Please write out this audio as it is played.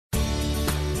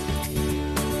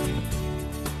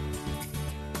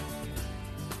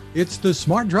It's the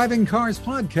Smart Driving Cars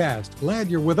podcast. Glad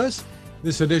you're with us.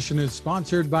 This edition is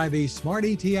sponsored by the Smart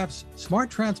ETF's Smart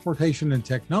Transportation and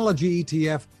Technology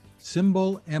ETF,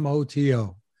 symbol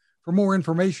MOTO. For more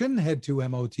information, head to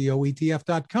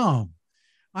MOTOETF.com.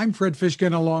 I'm Fred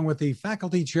Fishkin, along with the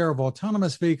Faculty Chair of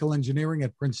Autonomous Vehicle Engineering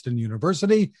at Princeton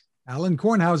University, Alan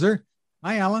Kornhauser.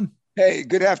 Hi, Alan. Hey,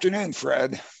 good afternoon,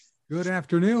 Fred. Good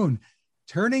afternoon.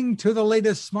 Turning to the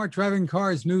latest Smart Driving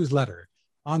Cars newsletter.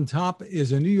 On top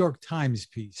is a New York Times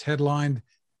piece headlined,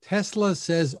 Tesla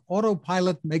says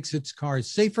autopilot makes its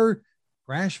cars safer.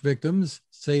 Crash victims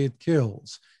say it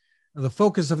kills. Now, the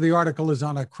focus of the article is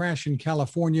on a crash in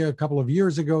California a couple of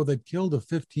years ago that killed a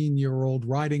 15-year-old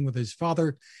riding with his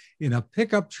father in a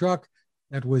pickup truck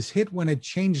that was hit when it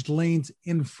changed lanes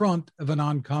in front of an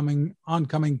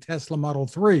oncoming Tesla Model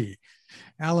 3.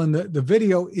 Alan, the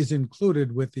video is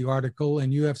included with the article,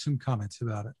 and you have some comments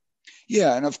about it.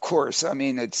 Yeah, and of course, I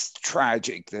mean, it's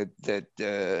tragic that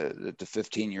the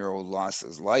 15-year-old lost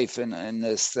his life in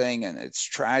this thing, and it's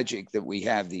tragic that we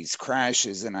have these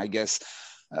crashes. And I guess,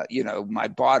 my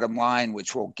bottom line,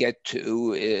 which we'll get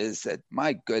to, is that,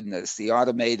 my goodness, the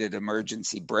automated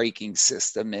emergency braking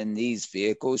system in these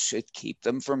vehicles should keep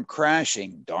them from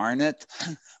crashing. Darn it.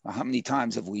 How many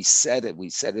times have we said it? We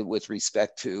said it with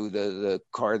respect to the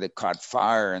car that caught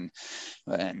fire and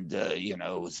it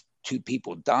was 2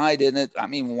 people died in it. I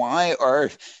mean, why are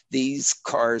these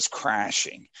cars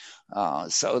crashing?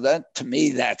 So that, to me,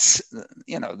 that's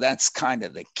kind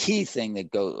of the key thing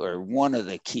that goes, or one of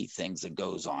the key things that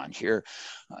goes on here.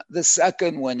 The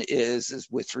second one is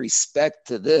with respect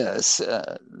to this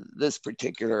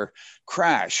particular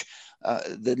crash.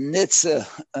 The NHTSA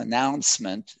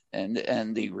announcement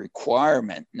and the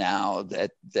requirement now that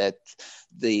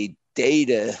the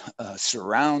data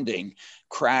surrounding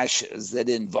crashes that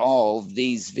involve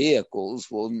these vehicles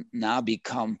will now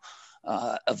become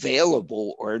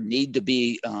available or need to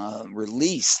be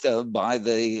released by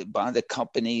the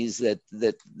companies that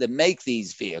make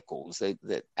these vehicles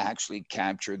that actually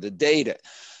capture the data.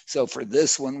 So for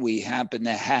this one, we happen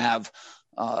to have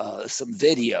some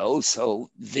video. So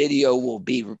video will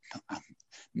be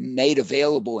made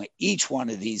available in each one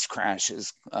of these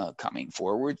crashes coming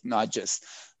forward, not just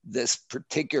this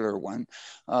particular one.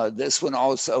 This one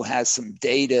also has some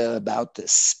data about the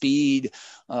speed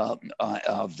of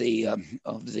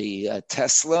the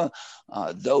Tesla.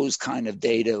 Those kind of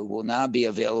data will now be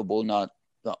available not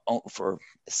for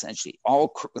essentially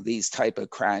all these type of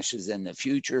crashes in the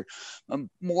future.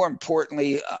 More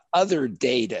importantly, other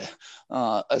data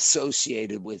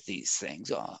associated with these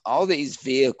things. All these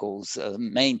vehicles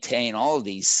all of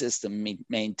these systems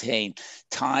maintain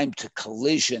time to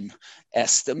collision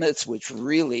estimates, which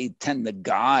really tend to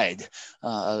guide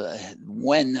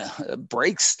when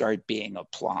brakes start being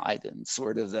applied, and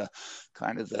sort of the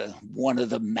one of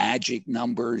the magic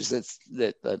numbers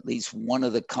that at least one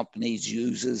of the companies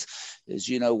uses is,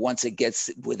 once it gets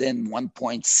within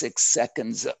 1.6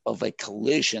 seconds of a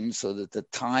collision, so that the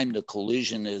time to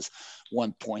collision is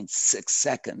 1.6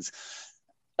 seconds.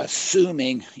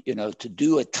 Assuming, to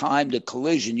do a time to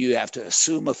collision, you have to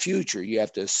assume a future. You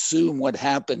have to assume what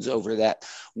happens over that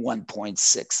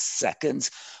 1.6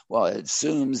 seconds. Well, it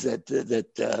assumes that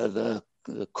the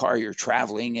car you're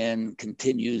traveling in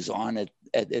continues on at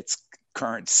its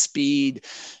current speed,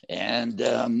 and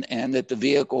that the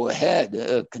vehicle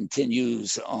ahead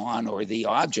continues on, or the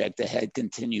object ahead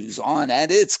continues on at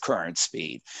its current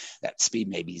speed. That speed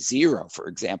may be 0, for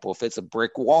example, if it's a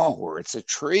brick wall or it's a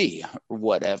tree or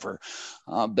whatever.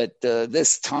 But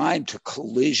this time to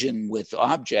collision with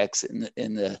objects in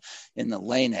the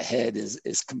lane ahead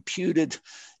is computed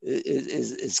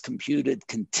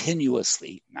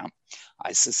continuously. Now,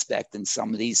 I suspect in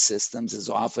some of these systems as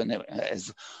often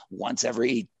as once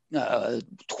every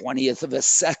 20th of a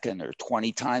second, or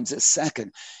 20 times a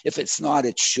second. If it's not,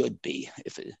 it should be.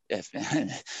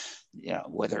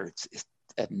 Whether it's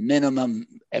at minimum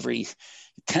every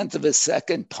 10th of a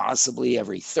second, possibly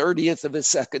every 30th of a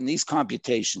second, these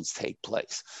computations take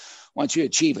place. Once you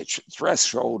achieve a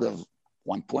threshold of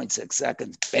 1.6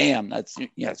 seconds, bam,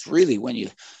 that's really when you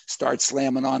start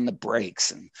slamming on the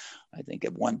brakes. And I think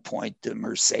at one point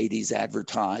Mercedes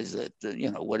advertised that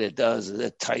what it does is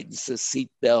it tightens the seat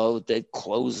belt, it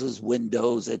closes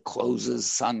windows, it closes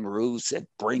sunroofs, it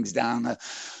brings down a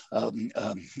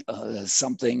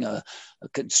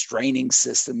constraining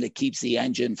system that keeps the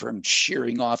engine from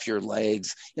shearing off your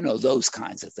legs, those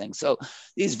kinds of things. So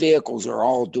these vehicles are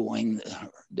all doing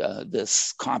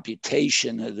this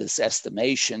computation, this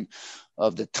estimation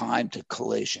of the time to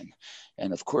collision.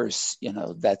 And of course,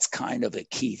 that's kind of a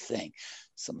key thing.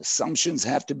 Some assumptions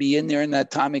have to be in there in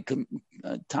that time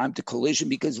to collision,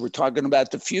 because we're talking about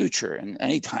the future. And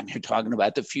anytime you're talking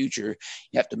about the future,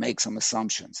 you have to make some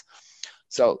assumptions.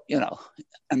 So,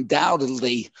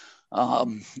 undoubtedly,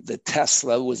 the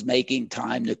Tesla was making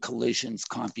time to collisions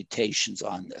computations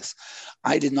on this.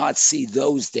 I did not see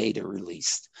those data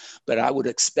released, but I would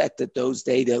expect that those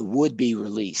data would be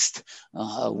released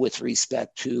with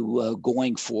respect to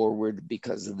going forward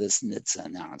because of this NHTSA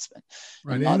announcement.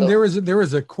 Right, and there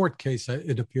is a court case,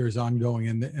 it appears, ongoing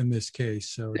in this case.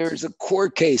 So there's a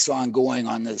court case ongoing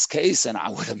on this case, and I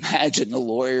would imagine the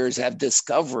lawyers have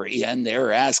discovery, and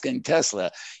they're asking Tesla,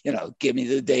 give me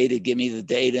the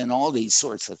data, and all these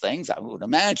sorts of things. I would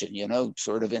imagine,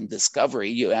 sort of in discovery,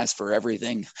 you ask for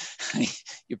everything.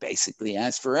 You basically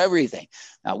ask for everything.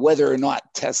 Now, whether or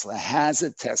not Tesla has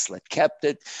it, Tesla kept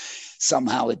it,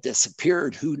 somehow it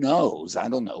disappeared, who knows? I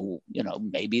don't know.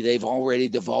 Maybe they've already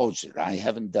divulged it. I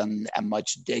haven't done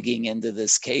much digging into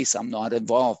this case. I'm not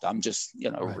involved. I'm just,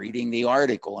 right, reading the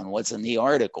article and what's in the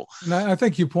article. And I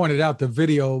think you pointed out the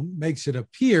video makes it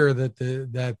appear that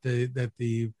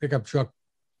the pickup truck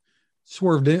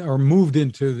swerved in or moved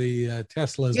into the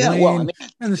Tesla's lane.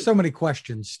 And there's so many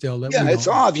questions still. That it's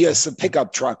obvious the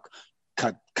pickup truck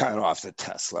cut off the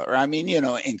Tesla. Or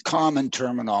in common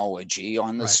terminology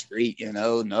on the street,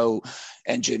 no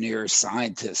engineer,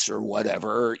 scientist, or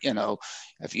whatever,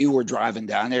 if you were driving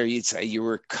down there, you'd say you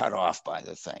were cut off by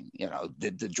the thing.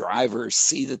 Did the driver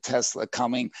see the Tesla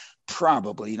coming?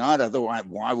 Probably not. Otherwise,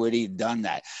 why would he have done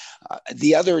that?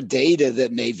 The other data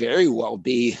that may very well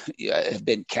have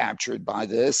been captured by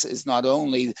this is not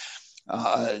only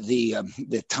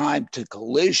the time to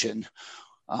collision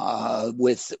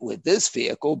with this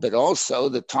vehicle, but also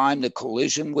the time to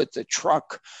collision with the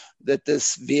truck that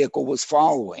this vehicle was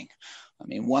following.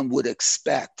 One would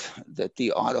expect that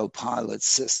the autopilot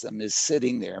system is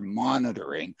sitting there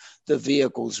monitoring the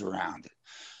vehicles around it.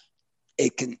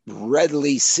 It can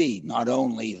readily see not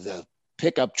only the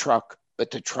pickup truck, but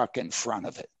the truck in front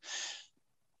of it.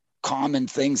 Common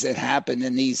things that happen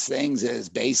in these things is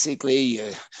basically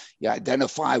you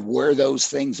identify where those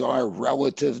things are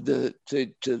relative to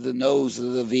the nose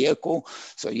of the vehicle,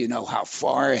 so you know how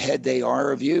far ahead they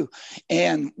are of you,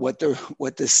 and what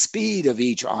the speed of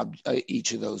each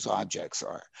of those objects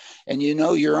are, and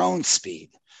your own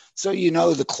speed. So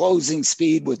the closing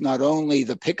speed with not only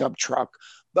the pickup truck,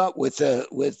 but with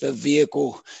the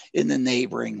vehicle in the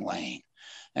neighboring lane.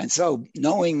 And so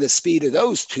knowing the speed of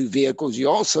those two vehicles, you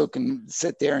also can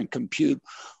sit there and compute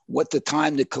what the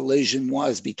time to collision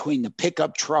was between the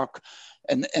pickup truck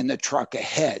and the truck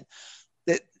ahead.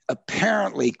 That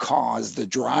apparently caused the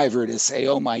driver to say,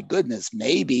 oh my goodness,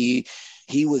 maybe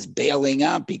he was bailing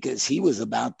out because he was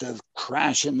about to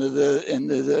crash into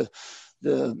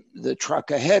the truck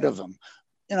ahead of him.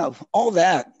 All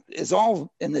that is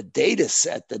all in the data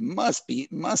set that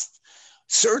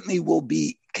certainly will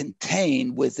be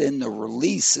contained within the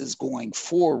releases going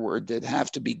forward that have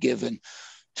to be given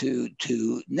to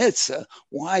NHTSA.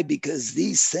 Why? Because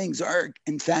these things are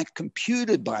in fact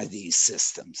computed by these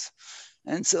systems.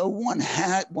 And so one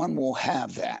will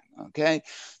have that. Okay.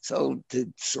 So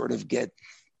to sort of get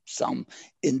some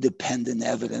independent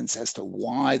evidence as to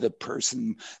why that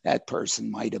person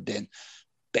might have been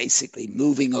basically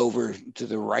moving over to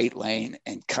the right lane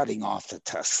and cutting off the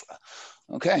Tesla.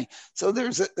 Okay, so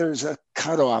there's a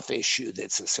cutoff issue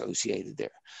that's associated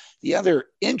there. The other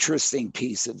interesting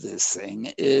piece of this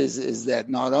thing is that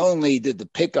not only did the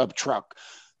pickup truck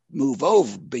move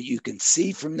over, but you can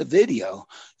see from the video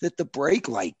that the brake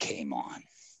light came on.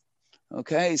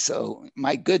 Okay, so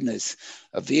my goodness,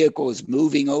 a vehicle is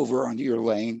moving over onto your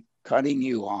lane, cutting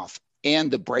you off,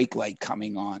 and the brake light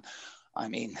coming on.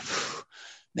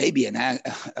 Maybe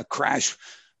a crash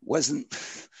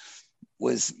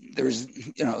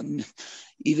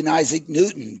even Isaac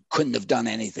Newton couldn't have done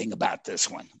anything about this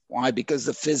one. Why? Because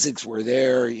the physics were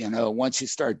there. Once you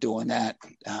start doing that,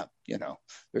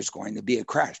 there's going to be a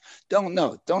crash. Don't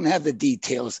have the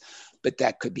details, but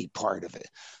that could be part of it.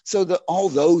 So all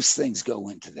those things go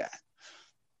into that.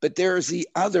 But there's the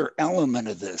other element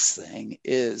of this thing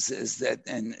is that,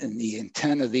 and the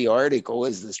intent of the article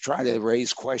is to try to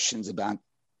raise questions about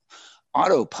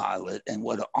autopilot and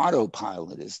what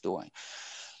autopilot is doing.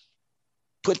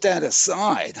 Put that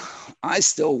aside, I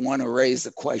still want to raise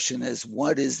the question is,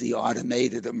 what is the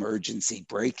automated emergency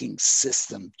braking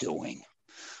system doing?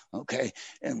 Okay,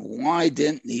 and why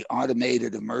didn't the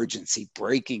automated emergency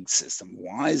braking system,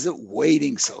 why is it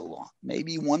waiting so long?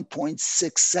 Maybe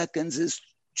 1.6 seconds is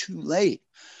too late.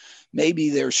 Maybe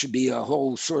there should be a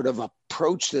whole sort of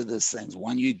approach to this thing.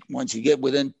 Once you get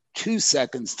within 2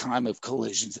 seconds time of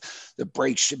collisions, the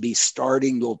brakes should be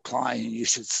starting to apply and you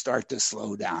should start to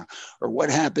slow down. Or what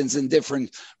happens in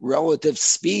different relative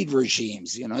speed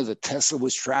regimes. The Tesla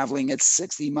was traveling at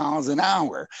 60 miles an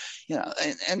hour,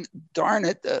 and darn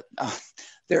it,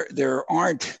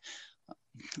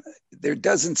 there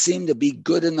doesn't seem to be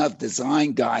good enough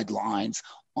design guidelines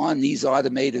on these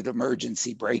automated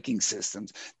emergency braking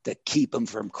systems that keep them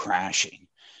from crashing.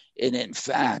 And in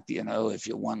fact, if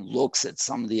one looks at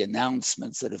some of the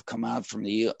announcements that have come out from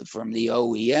the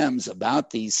OEMs about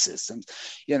these systems,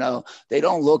 they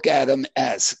don't look at them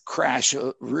as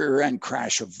rear end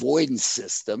crash avoidance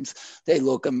systems. They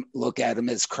look at them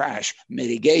as crash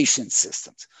mitigation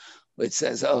systems, which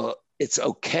says, oh, it's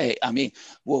okay. I mean,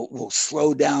 we'll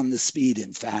slow down the speed.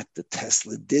 In fact, the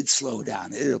Tesla did slow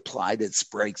down. It applied its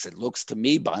brakes. It looks to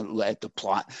me at the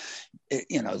plot,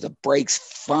 the brakes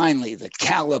finally, the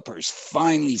calipers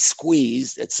finally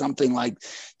squeezed at something like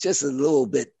just a little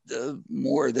bit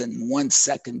more than 1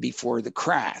 second before the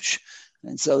crash.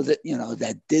 And so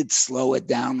that did slow it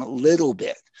down a little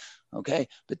bit. Okay.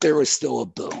 But there was still a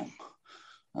boom.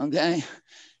 Okay.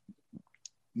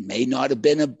 May not have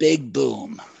been a big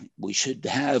boom. We should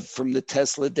have from the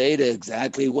Tesla data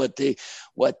exactly what the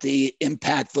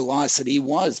impact velocity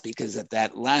was, because at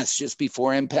that last, just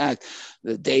before impact,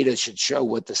 the data should show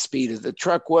what the speed of the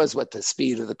truck was, what the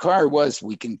speed of the car was.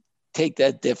 We can take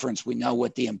that difference. We know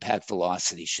what the impact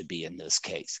velocity should be in this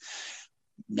case.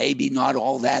 Maybe not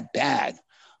all that bad.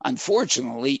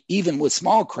 Unfortunately, even with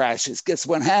small crashes, guess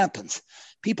what happens?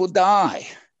 People die,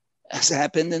 as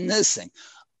happened in this thing.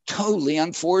 Totally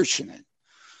unfortunate.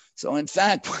 So in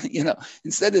fact,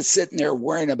 instead of sitting there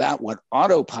worrying about what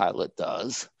autopilot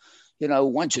does,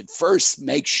 one should first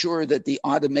make sure that the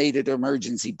automated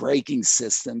emergency braking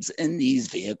systems in these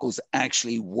vehicles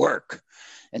actually work.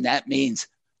 And that means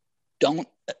don't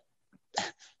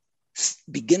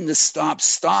begin to stop.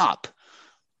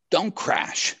 Don't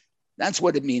crash. That's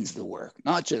what it means to work.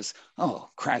 Not just,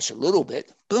 crash a little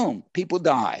bit, boom, people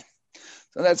die.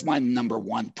 So that's my number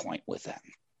one point with that.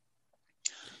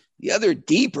 The other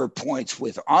deeper points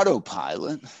with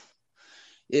autopilot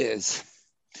is,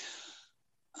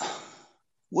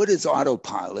 what is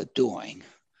autopilot doing?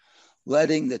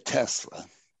 Letting the Tesla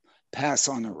pass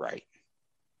on the right.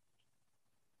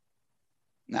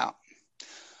 Now,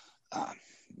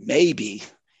 maybe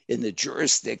in the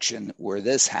jurisdiction where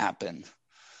this happened,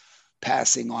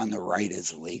 passing on the right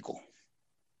is legal.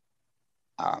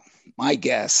 My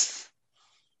guess,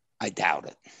 I doubt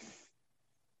it.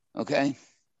 Okay?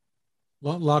 A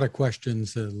lot of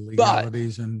questions,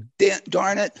 legalities,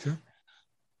 darn it, sure.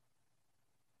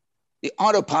 The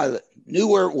autopilot knew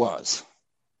where it was,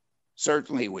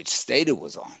 certainly which state it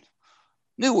was on,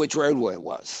 knew which roadway it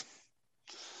was,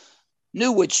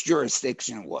 knew which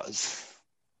jurisdiction it was,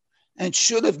 and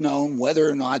should have known whether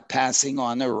or not passing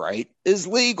on the right is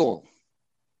legal.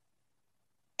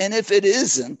 And if it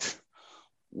isn't,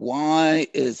 why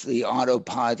is the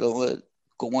autopilot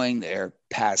going there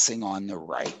passing on the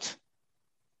right?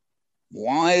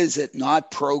 Why is it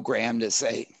not programmed to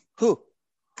say,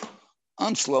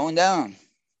 I'm slowing down.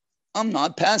 I'm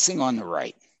not passing on the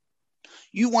right.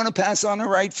 You want to pass on the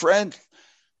right, Fred?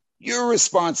 Your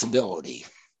responsibility.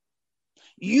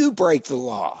 You break the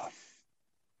law.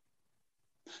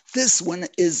 This one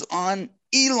is on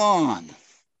Elon.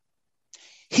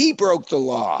 He broke the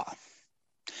law.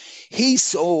 He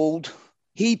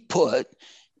put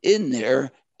in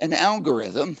there an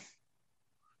algorithm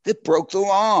that broke the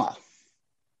law.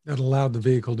 That allowed the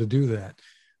vehicle to do that.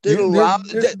 It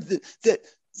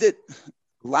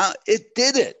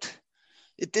did it.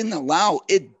 It didn't allow,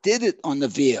 it did it on the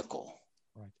vehicle.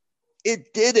 Right.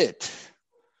 It did it.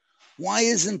 Why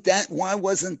wasn't that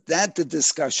the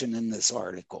discussion in this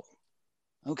article?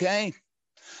 Okay?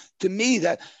 To me,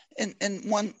 that, and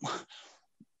one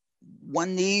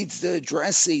needs to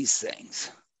address these things.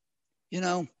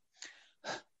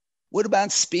 What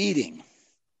about speeding?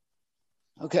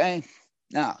 Okay?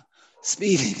 Now,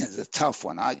 speeding is a tough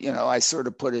one. I sort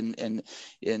of put in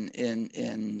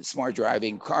smart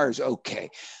driving cars. Okay,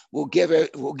 we'll give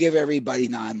everybody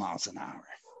 9 miles an hour.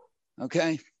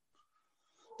 Okay,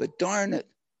 but darn it,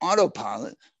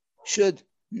 autopilot should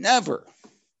never,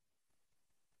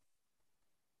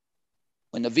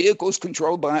 when the vehicle is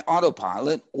controlled by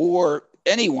autopilot or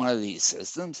any one of these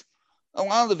systems,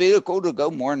 allow the vehicle to go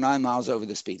more than 9 miles over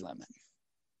the speed limit.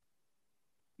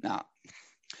 Now,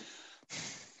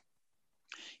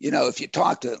 if you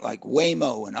talk to like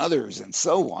Waymo and others and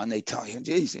so on, they tell you,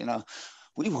 geez,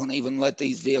 we won't even let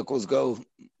these vehicles go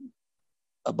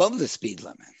above the speed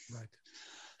limit. Right.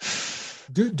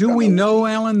 Do we know,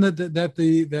 Alan,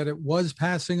 that it was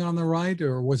passing on the right,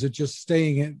 or was it just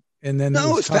staying in and then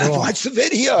no, it was it's cut bad. off? Watch the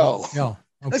video. Yeah.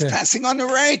 Okay. It's passing on the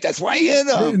right. That's why he hit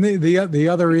him. The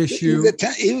other issue,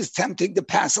 he was attempting to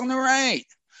pass on the right.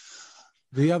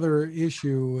 The other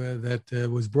issue that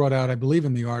was brought out, I believe,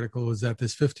 in the article was that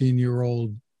this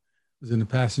 15-year-old was in the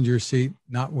passenger seat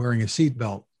not wearing a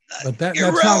seatbelt. But that's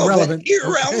not relevant.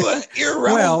 Irrelevant.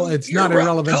 Well, it's not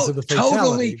irrelevant to the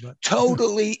fatality.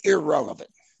 Totally irrelevant.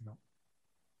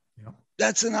 Yeah.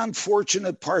 That's an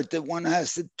unfortunate part that one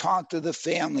has to talk to the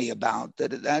family about.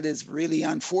 That is really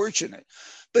unfortunate.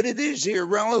 But it is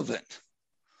irrelevant.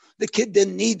 The kid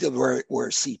didn't need to wear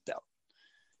a seatbelt.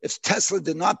 If Tesla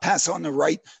did not pass on the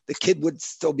right, the kid would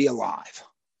still be alive.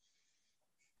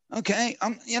 Okay,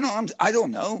 I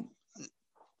don't know.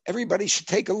 Everybody should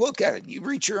take a look at it. You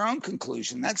reach your own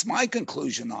conclusion. That's my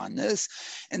conclusion on this.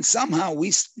 And somehow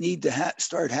we need to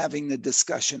start having the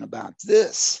discussion about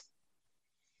this.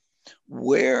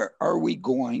 Where are we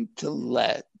going to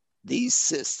let these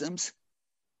systems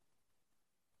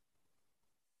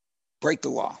break the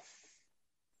law?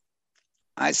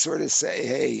 I sort of say,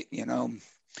 hey,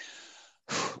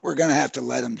 we're going to have to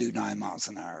let them do 9 miles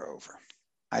an hour over,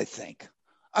 I think.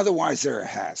 Otherwise, they're a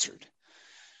hazard.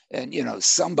 And,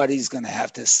 somebody's going to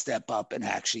have to step up and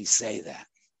actually say that.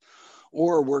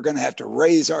 Or we're going to have to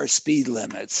raise our speed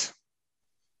limits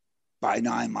by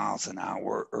 9 miles an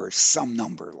hour or some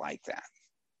number like that.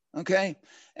 Okay?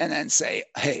 And then say,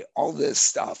 hey, all this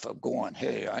stuff of going,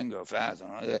 hey, I can go fast.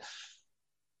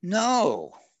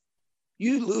 No.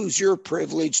 You lose your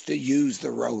privilege to use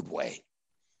the roadway.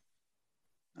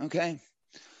 Okay?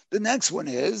 The next one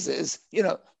is,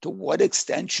 to what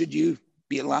extent should you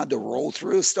be allowed to roll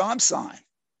through a stop sign?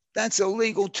 That's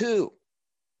illegal too.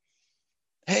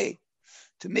 Hey,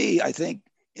 to me, I think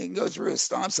you can go through a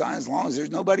stop sign as long as there's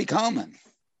nobody coming.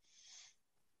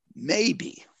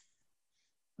 Maybe.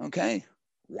 Okay?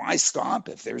 Why stop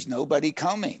if there's nobody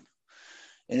coming?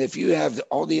 And if you have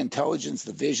all the intelligence,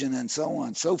 the vision, and so on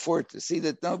and so forth to see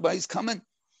that nobody's coming,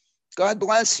 God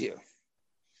bless you.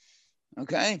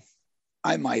 Okay?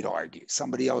 I might argue.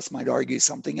 Somebody else might argue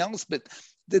something else, but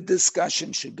the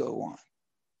discussion should go on.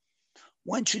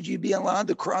 When should you be allowed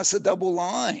to cross a double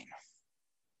line?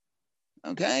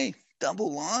 Okay?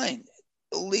 Double line.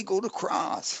 Illegal to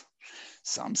cross.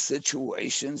 Some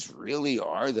situations really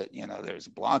are that, there's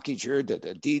blockage here,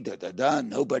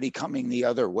 nobody coming the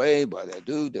other way,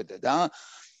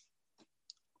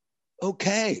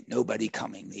 Okay, nobody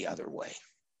coming the other way.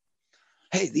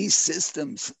 Hey, these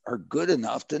systems are good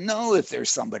enough to know if there's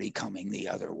somebody coming the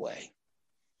other way.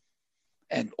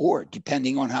 Or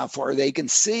depending on how far they can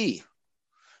see.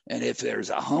 And if there's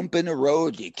a hump in the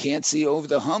road, you can't see over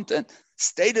the hump, then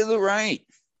stay to the right.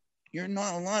 You're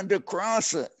not allowed to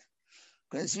cross it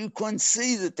because you couldn't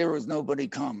see that there was nobody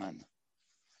coming.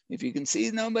 If you can see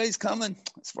nobody's coming,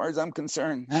 as far as I'm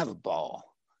concerned, have a ball.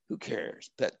 Who cares?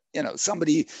 But,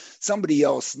 somebody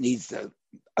else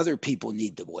other people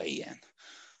need to weigh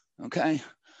in. Okay?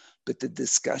 But the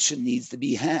discussion needs to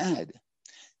be had.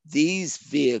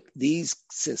 These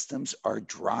systems are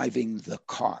driving the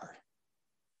car.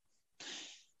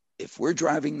 If we're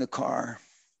driving the car,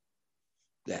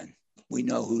 then we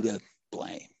know who to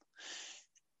blame,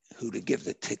 who to give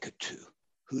the ticket to,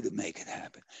 who to make it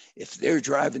happen. If they're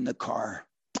driving the car,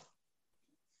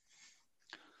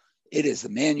 it is the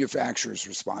manufacturer's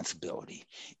responsibility.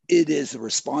 It is the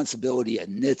responsibility of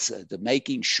NHTSA to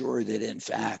making sure that, in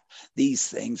fact, these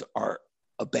things are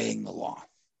obeying the law.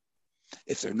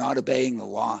 If they're not obeying the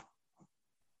law,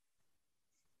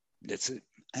 that's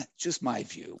just my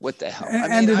view. What the hell?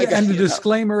 And the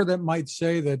disclaimer that might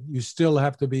say that you still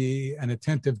have to be an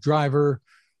attentive driver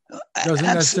doesn't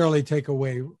necessarily take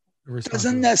away the responsibility.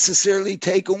 Doesn't necessarily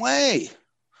take away.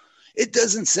 It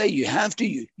doesn't say you have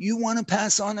to. You want to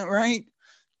pass on it, right?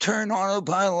 Turn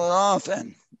autopilot off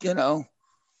and,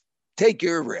 take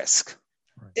your risk.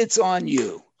 Right. It's on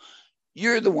you.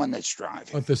 You're the one that's driving.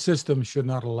 But the system should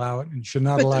not allow it and should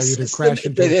not allow you to crash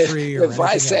into a tree. If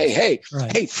I say, hey,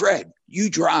 Fred, you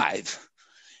drive.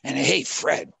 And hey,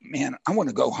 Fred, man, I want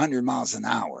to go 100 miles an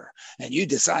hour. And you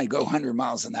decide to go 100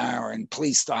 miles an hour and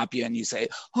police stop you. And you say,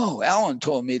 oh, Alan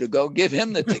told me to go give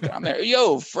him the ticket. I'm there.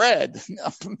 Yo, Fred,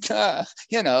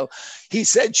 he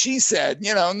said, she said,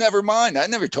 never mind. I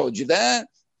never told you that.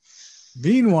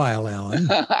 Meanwhile, Alan,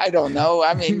 I don't know.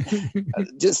 I mean,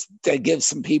 just to give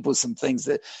some people some things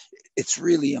that it's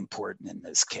really important in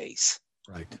this case.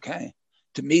 Right. Okay.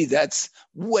 To me, that's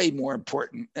way more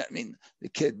important. I mean, the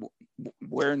kid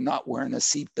not wearing a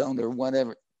seatbelt or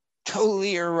whatever,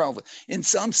 totally irrelevant. In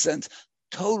some sense,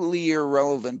 totally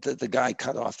irrelevant that the guy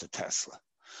cut off the Tesla.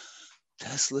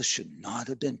 Tesla should not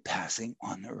have been passing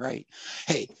on the right.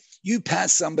 Hey, you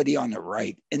pass somebody on the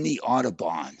right in the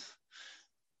Autobahn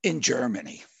in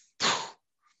Germany.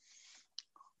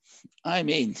 I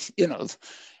mean,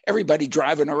 everybody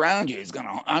driving around you is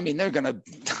they're gonna,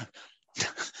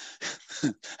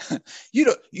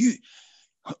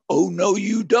 oh no,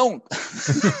 you don't.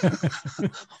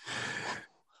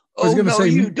 Oh no,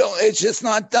 you don't. It's just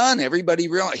not done. Everybody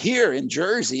here in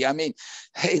Jersey. I mean,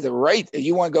 hey, the right.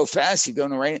 You want to go fast, you go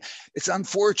in the right. It's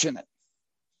unfortunate,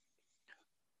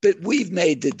 but we've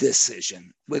made the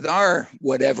decision with our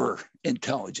whatever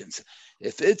intelligence.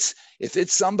 If it's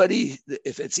somebody,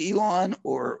 if it's Elon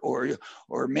or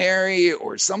Mary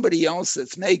or somebody else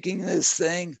that's making this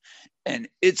thing, and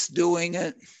it's doing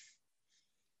it,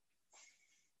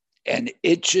 and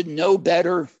it should know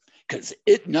better. Because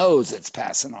it knows it's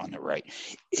passing on the right.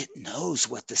 It knows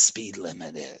what the speed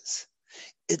limit is.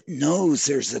 It knows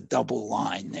there's a double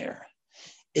line there.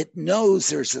 It knows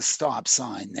there's a stop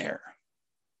sign there.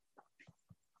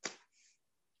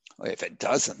 If it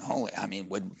doesn't,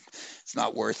 it's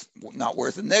not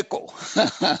worth a nickel.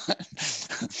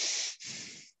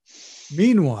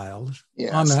 Meanwhile,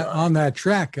 on that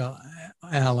track,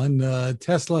 Alan,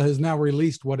 Tesla has now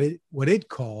released what it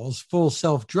calls full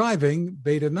self-driving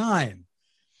Beta 9.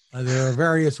 There are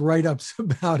various write-ups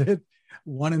about it.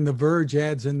 One in The Verge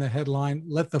adds in the headline,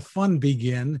 "Let the fun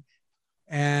begin."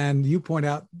 And you point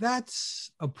out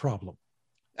that's a problem.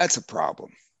 That's a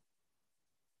problem.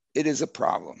 It is a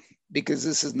problem because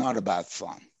this is not about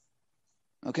fun.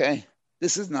 Okay?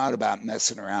 This is not about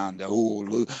messing around.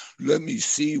 Oh, let me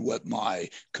see what my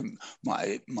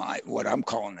what I'm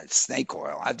calling it snake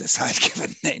oil. I've decided to give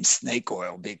it the name snake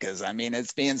oil because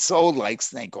it's being sold like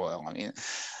snake oil.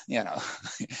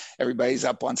 Everybody's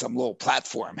up on some little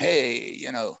platform. Hey,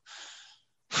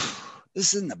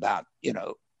 this isn't about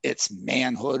its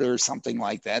manhood or something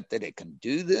like that it can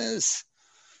do this.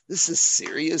 This is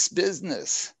serious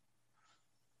business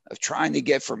of trying to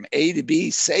get from A to B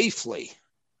safely.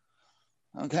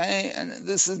 Okay, and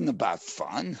this isn't about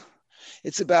fun.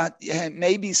 It's about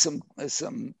maybe some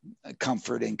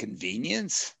comfort and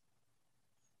convenience.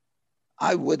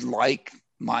 I would like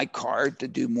my car to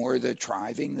do more of the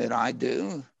driving that I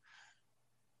do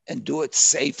and do it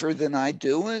safer than I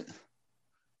do it.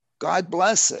 God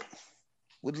bless it.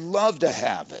 Would love to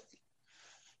have it.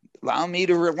 Allow me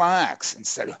to relax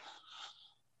instead of,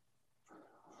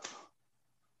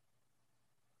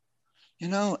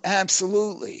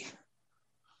 absolutely.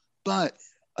 But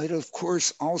it, of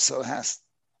course, also has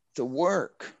to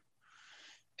work.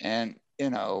 And,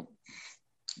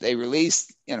 they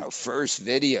released, first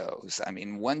videos.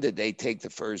 When did they take the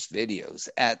first videos?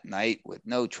 At night with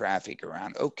no traffic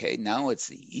around. Okay, now it's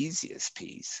the easiest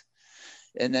piece.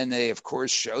 And then they, of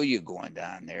course, show you going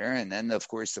down there. And then, of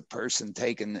course, the person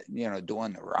taking,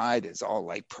 doing the ride is all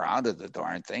like proud of the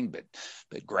darn thing,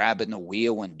 but grabbing the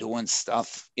wheel and doing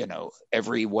stuff,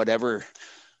 every whatever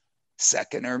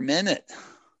second or minute.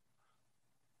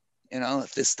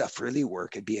 If this stuff really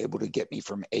worked, it'd be able to get me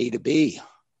from A to B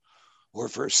or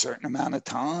for a certain amount of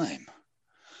time.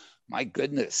 My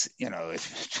goodness,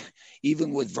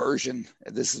 even with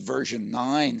this is version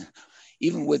 9,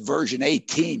 even with version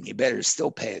 18, you better still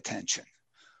pay attention.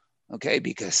 Okay,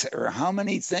 because there are how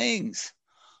many things?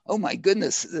 Oh my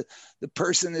goodness, the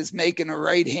person is making a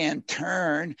right-hand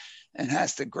turn and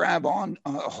has to grab on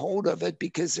a hold of it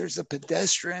because there's a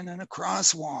pedestrian and a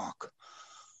crosswalk.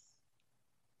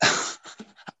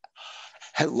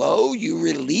 Hello, you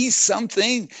release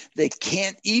something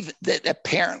that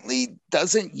apparently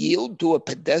doesn't yield to a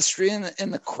pedestrian in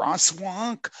the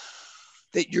crosswalk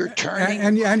that you're turning.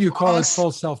 And you call it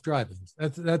full self-driving.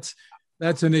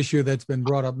 That's an issue that's been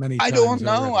brought up many times. I don't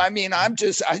know. Already. I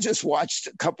just watched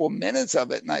a couple of minutes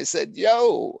of it and I said,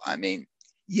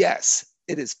 yes,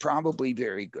 it is probably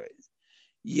very good.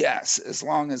 Yes, as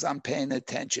long as I'm paying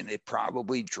attention, it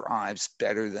probably drives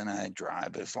better than I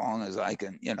drive, as long as I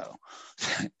can,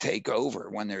 take over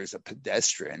when there's a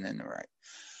pedestrian in the right.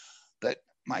 But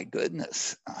my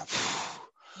goodness. I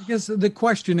guess the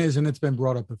question is, and it's been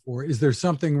brought up before, is there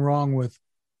something wrong with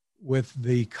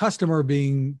the customer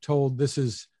being told this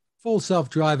is full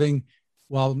self-driving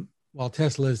while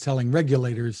Tesla is telling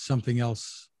regulators something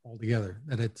else altogether,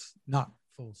 that it's not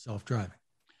full self-driving?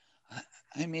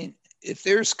 If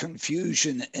there's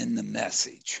confusion in the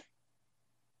message,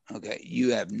 okay,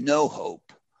 you have no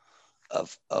hope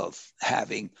of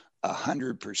having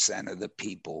 100% of the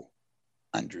people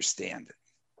understand it.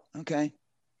 Okay.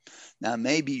 Now,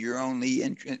 maybe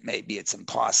maybe it's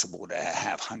impossible to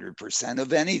have 100%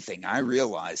 of anything. I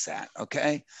realize that.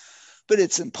 Okay. But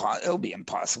it'll be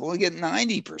impossible to get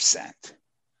 90%.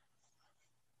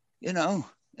 you know,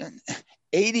 and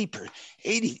 80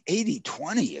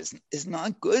 20 is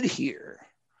not good here.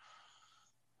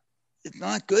 It's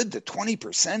not good, the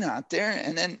 20% out there.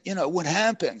 And then, what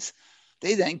happens?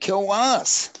 They then kill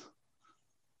us.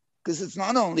 Because it's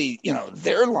not only,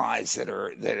 their lives that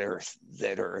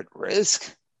are at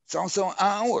risk, it's also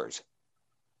ours.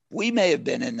 We may have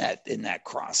been in that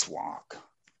crosswalk.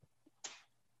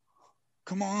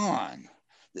 Come on.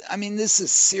 I mean, this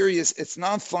is serious. It's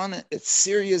not fun. It's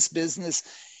serious business.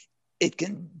 It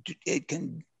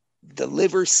can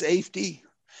deliver safety.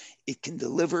 It can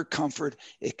deliver comfort.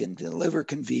 It can deliver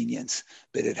convenience,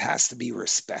 but it has to be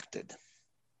respected.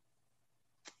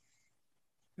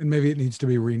 And maybe it needs to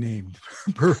be renamed,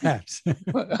 perhaps.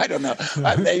 I don't know.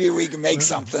 Maybe we can make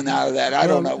something out of that. I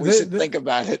don't know. We should think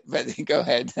about it, but go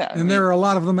ahead. There are a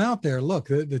lot of them out there. Look,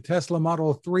 the Tesla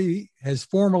Model 3 has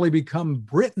formally become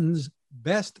Britain's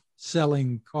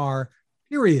best-selling car,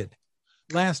 period,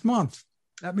 last month.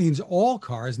 That means all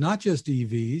cars, not just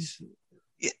EVs.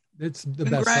 It's the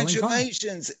best-selling car.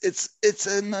 Congratulations. It's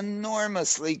an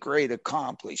enormously great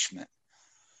accomplishment.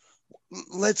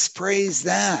 Let's praise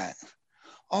that.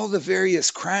 All the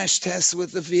various crash tests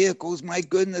with the vehicles, my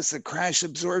goodness, the crash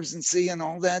absorbency and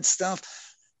all that stuff,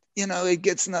 it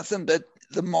gets nothing but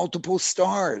the multiple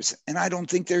stars. And I don't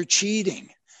think they're cheating.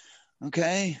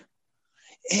 Okay.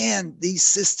 And these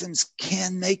systems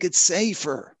can make it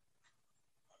safer.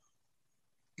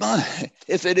 But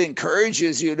if it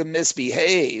encourages you to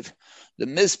misbehave, the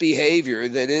misbehavior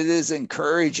that it is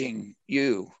encouraging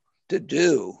you to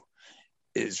do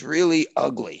is really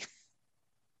ugly.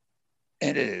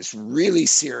 And it is really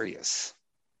serious.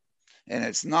 And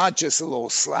it's not just a little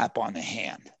slap on the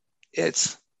hand.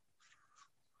 It's,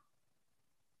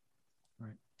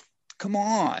 right. Come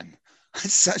on.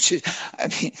 It's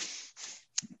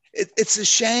it's a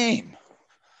shame.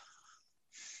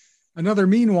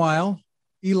 Meanwhile,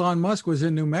 Elon Musk was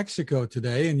in New Mexico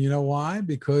today. And you know why?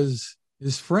 Because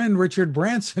his friend Richard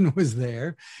Branson was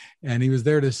there, and he was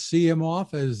there to see him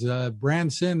off as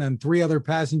Branson and 3 other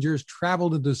passengers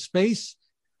traveled into space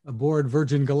aboard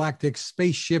Virgin Galactic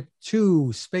Spaceship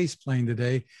 2 spaceplane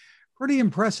today. Pretty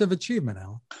impressive achievement,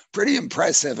 Al. Pretty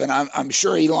impressive, and I'm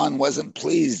sure Elon wasn't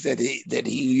pleased that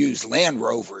he used Land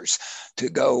Rovers to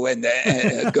go and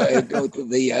go to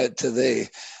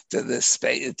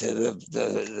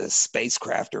the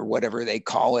spacecraft or whatever they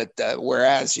call it.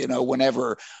 Whereas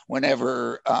whenever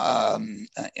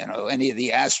any of the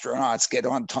astronauts get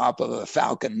on top of a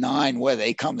Falcon 9, where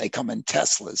they come in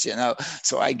Teslas.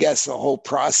 So I guess the whole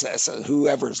process of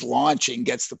whoever's launching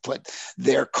gets to put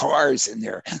their cars in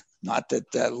there. Not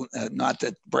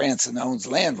that Branson owns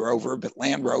Land Rover, but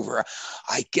Land Rover,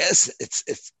 I guess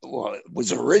it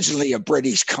was originally a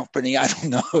British company. I don't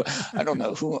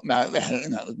know who.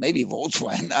 Maybe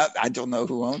Volkswagen. I don't know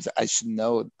who owns it. I should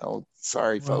know. Oh,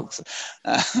 sorry, folks.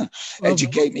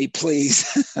 Educate me, please.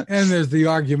 And there's the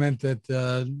argument that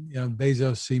Jeff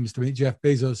Bezos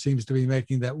seems to be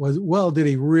making that did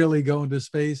he really go into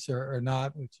space or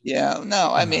not?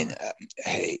 I mean,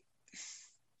 hey.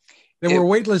 They were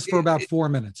weightless for about 4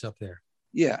 minutes up there.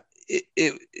 Yeah,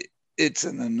 it's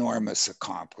an enormous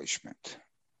accomplishment.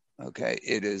 Okay,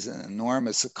 it is an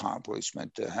enormous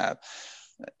accomplishment to have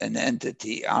an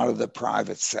entity out of the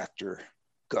private sector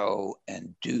go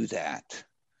and do that.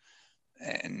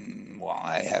 And while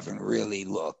I haven't really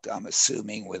looked, I'm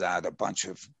assuming without a bunch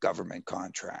of government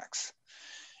contracts.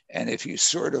 And if you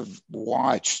sort of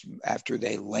watched after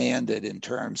they landed in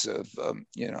terms of,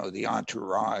 the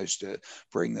entourage to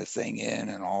bring the thing in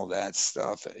and all that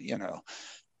stuff,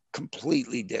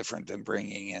 completely different than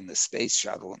bringing in the space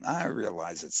shuttle. And I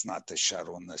realize it's not the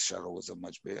shuttle, and the shuttle was a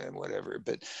much bigger whatever,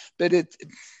 but it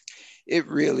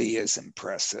really is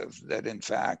impressive that, in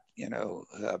fact,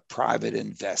 private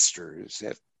investors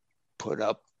have put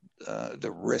up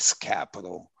the risk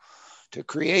capital to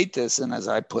create this. And as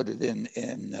I put it in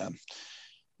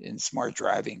smart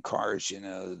driving cars,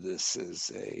 this is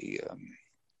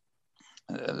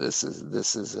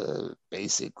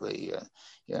basically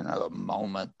a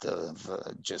moment of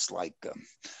just like the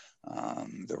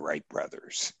Wright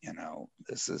brothers.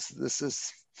 This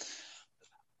is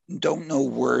don't know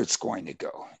where it's going to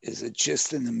go. Is it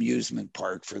just an amusement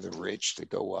park for the rich to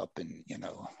go up and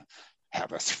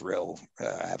have a thrill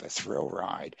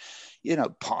ride?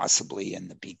 Possibly in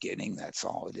the beginning, that's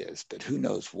all it is, but who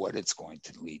knows what it's going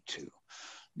to lead to.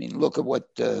 I mean, look at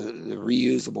what the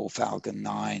reusable Falcon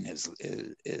 9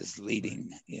 is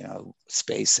leading,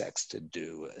 SpaceX to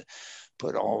do.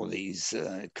 Put all these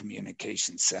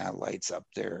communication satellites up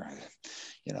there,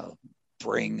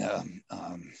 bring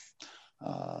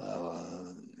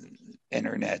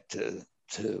internet to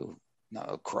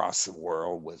across the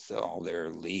world with all their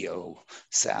LEO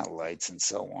satellites and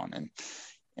so on. And,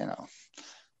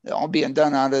 they're all being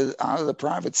done out of the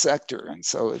private sector. And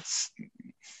so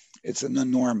it's an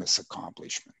enormous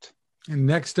accomplishment. And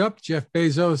next up, Jeff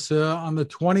Bezos on the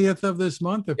 20th of this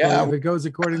month, if it goes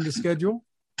according to schedule.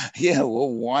 Yeah,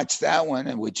 we'll watch that one,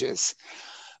 and which is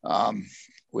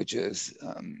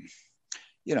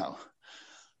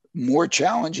more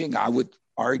challenging, I would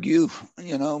argue,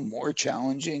 more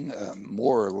challenging,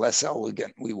 more or less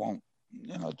elegant. We won't,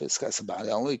 discuss about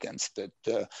elegance, but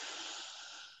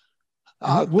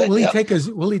will he take a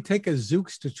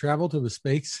Zoox to travel to the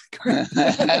space?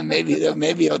 maybe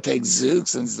he'll take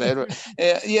Zoox instead.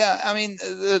 I mean,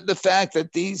 the fact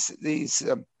that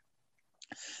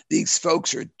these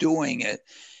folks are doing it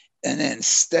and then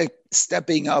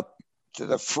stepping up to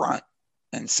the front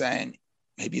and saying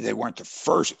maybe they weren't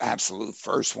the absolute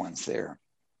first ones there,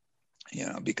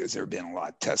 because there have been a lot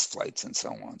of test flights and so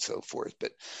on and so forth,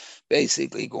 but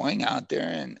basically going out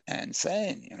there and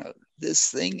saying, this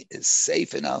thing is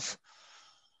safe enough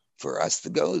for us to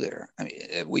go there. I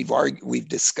mean, we've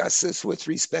discussed this with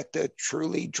respect to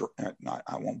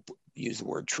I won't use the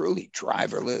word truly,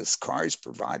 driverless cars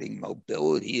providing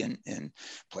mobility in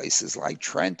places like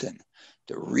Trenton.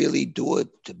 To really do it,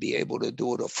 to be able to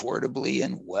do it affordably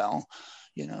and well,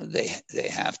 they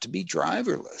have to be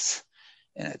driverless.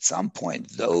 And at some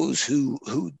point, those who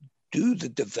do the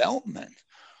development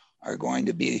are going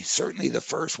to be certainly the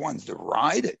first ones to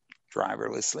ride it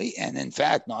driverlessly. And in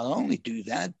fact, not only do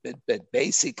that, but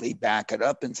basically back it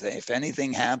up and say, if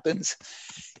anything happens,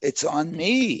 it's on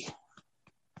me.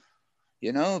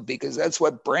 Because that's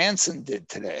what Branson did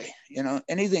today.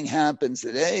 Anything happens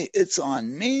today, it's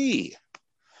on me.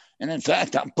 And in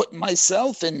fact, I'm putting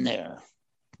myself in there.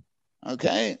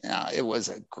 Okay. Now, it was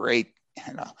a great,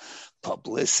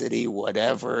 publicity,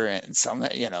 whatever, and some,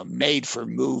 made for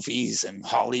movies and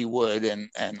Hollywood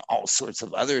and all sorts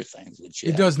of other things. Which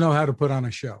he does know how to put on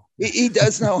a show. He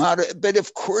does know how to, but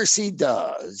of course he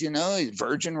does,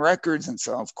 Virgin Records. And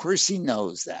so of course he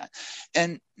knows that,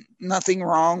 and nothing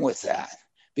wrong with that,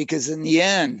 because in the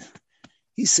end,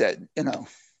 he said,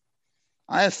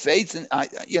 I have faith in,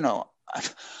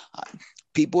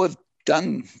 people have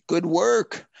done good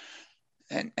work,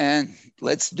 and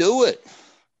let's do it.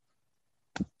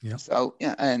 Yeah. So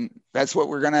and that's what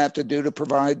we're going to have to do to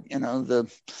provide,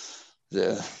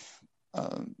 the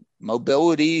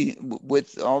mobility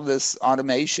with all this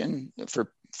automation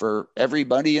for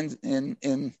everybody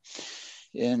in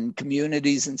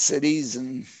communities and cities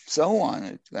and so on.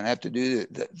 It's going to have to do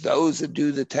those that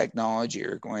do the technology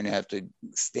are going to have to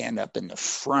stand up in the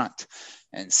front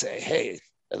and say, hey,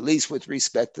 at least with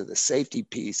respect to the safety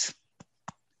piece,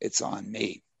 it's on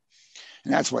me.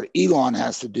 And that's what Elon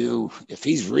has to do if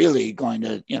he's really going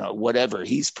to, whatever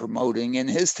he's promoting in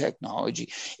his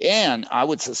technology. And I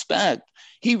would suspect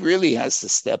he really has to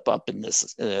step up in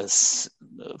this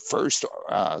first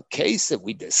case that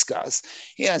we discussed.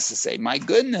 He has to say, my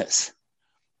goodness,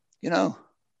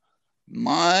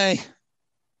 my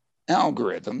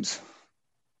algorithms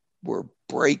were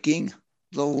breaking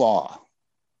the law,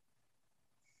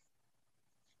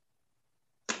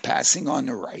 passing on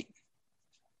the right.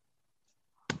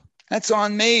 That's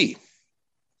on me.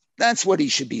 That's what he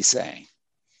should be saying.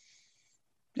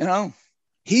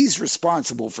 He's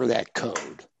responsible for that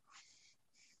code.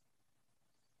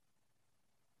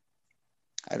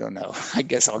 I don't know. I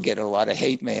guess I'll get a lot of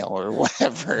hate mail or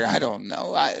whatever. I don't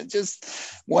know. I just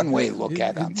one way to look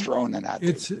at it. I'm throwing it out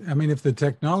there. I mean, if the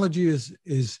technology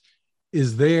is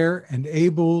there and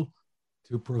able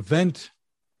to prevent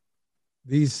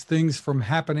these things from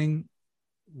happening,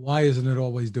 why isn't it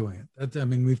always doing it?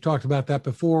 We've talked about that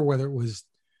before, whether it was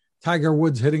Tiger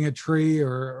Woods hitting a tree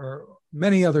or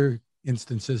many other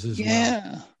instances as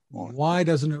well. Why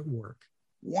doesn't it work?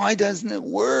 Why doesn't it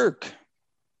work?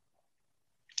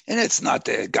 And it's not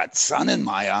that it got sun in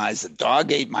my eyes. The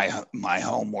dog ate my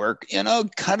homework.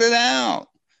 Cut it out.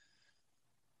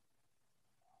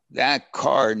 That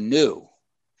car knew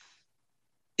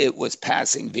it was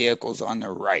passing vehicles on the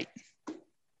right.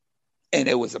 And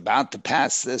it was about to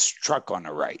pass this truck on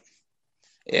the right.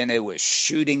 And it was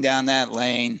shooting down that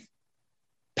lane,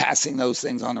 passing those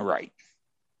things on the right.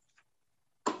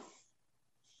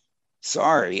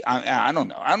 Sorry, I don't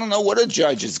know. I don't know what a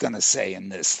judge is going to say in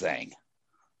this thing.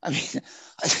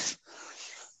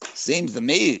 Seems to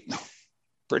me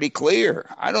pretty clear.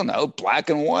 I don't know, black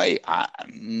and white.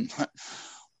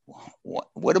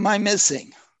 What am I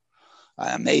missing?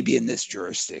 Maybe in this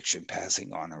jurisdiction,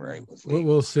 passing on the right with legal.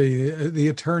 We'll see. The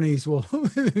attorneys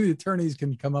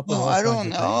can come up with. I don't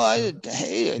know. I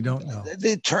don't know.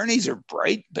 The attorneys are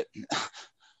bright, but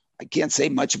I can't say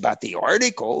much about the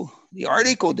article. The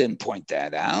article didn't point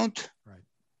that out. Right.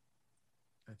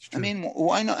 That's true. I mean,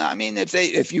 why not? I mean,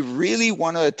 if you really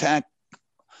want to attack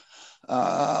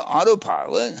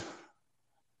autopilot,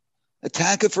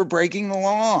 attack it for breaking the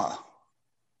law.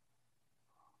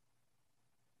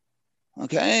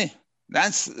 Okay.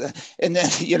 And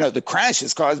then, the crash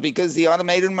is caused because the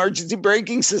automated emergency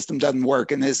braking system doesn't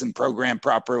work and isn't programmed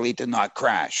properly to not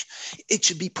crash. It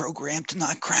should be programmed to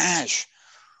not crash.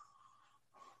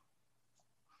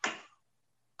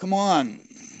 Come on,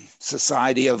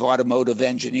 Society of Automotive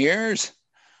Engineers.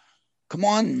 Come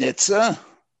on, NHTSA.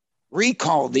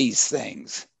 Recall these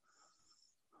things.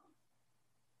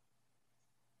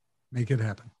 Make it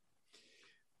happen.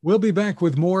 We'll be back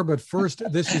with more, but first,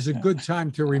 this is a good time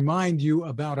to remind you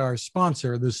about our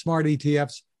sponsor, the Smart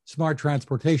ETF's Smart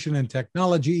Transportation and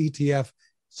Technology ETF,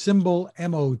 symbol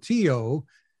MOTO.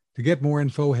 To get more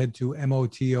info, head to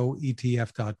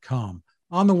motoetf.com.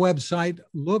 On the website,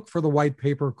 look for the white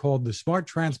paper called The Smart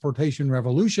Transportation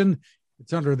Revolution.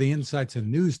 It's under the Insights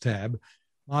and News tab.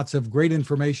 Lots of great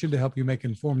information to help you make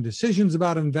informed decisions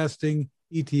about investing.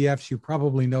 ETFs, you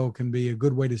probably know, can be a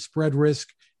good way to spread risk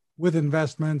with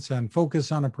investments and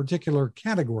focus on a particular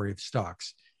category of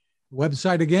stocks. The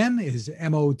website again is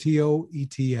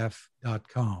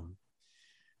motoetf.com.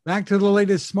 Back to the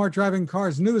latest Smart Driving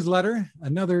Cars newsletter.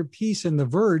 Another piece in The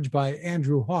Verge by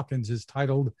Andrew Hawkins is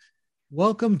titled,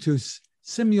 Welcome to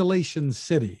Simulation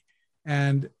City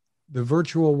and the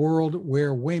Virtual World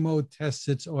Where Waymo Tests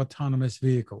Its Autonomous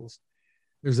Vehicles.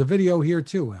 There's a video here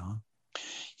too, Alan.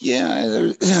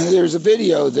 Yeah, there's a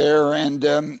video there, and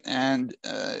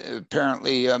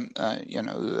apparently,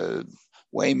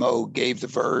 Waymo gave The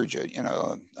Verge, a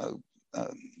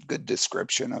good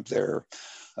description of their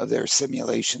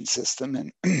simulation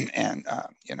system, and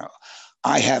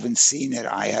I haven't seen it,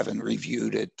 I haven't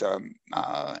reviewed it, and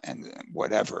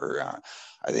whatever.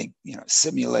 I think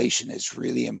simulation is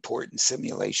really important.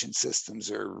 Simulation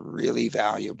systems are really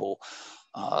valuable.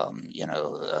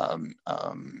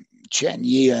 Chen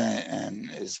Yi and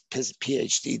his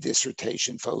PhD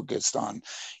dissertation focused on,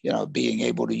 being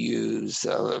able to use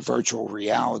virtual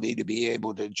reality to be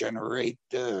able to generate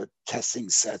testing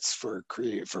sets for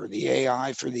the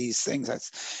AI for these things.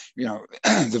 That's,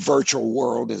 the virtual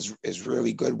world is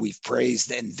really good. We've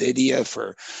praised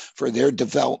NVIDIA for their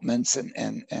developments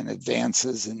and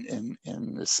advances in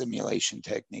the simulation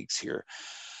techniques here.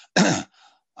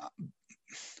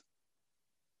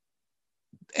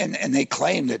 And they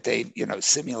claim that they,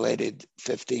 simulated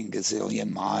 15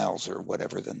 gazillion miles or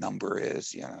whatever the number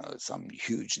is, some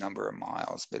huge number of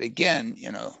miles. But again,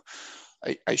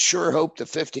 I sure hope the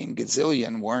 15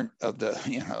 gazillion weren't of the,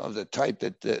 of the type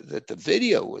that the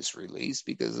video was released,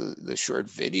 because the short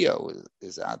video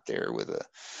is out there with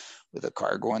a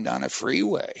car going down a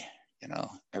freeway,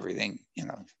 everything,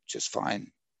 just fine.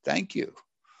 Thank you.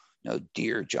 No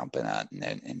deer jumping out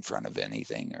in front of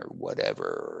anything or whatever,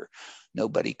 or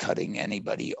nobody cutting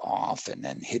anybody off and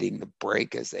then hitting the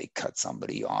brake as they cut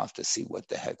somebody off to see what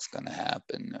the heck's going to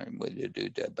happen, or whether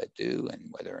do, and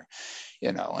whether,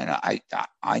 and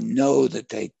I know that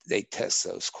they test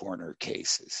those corner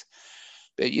cases,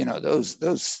 but those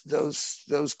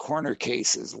corner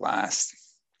cases last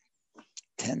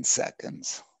 10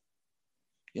 seconds.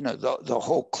 The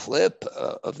whole clip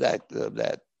of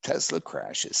that Tesla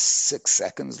crash is 6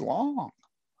 seconds long.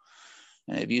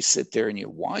 And if you sit there and you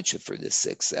watch it for the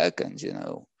 6 seconds,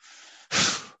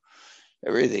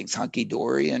 everything's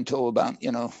hunky-dory until about,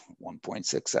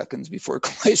 1.6 seconds before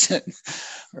collision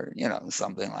or,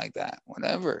 something like that,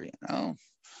 whatever,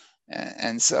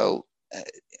 And so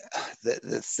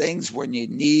the things when you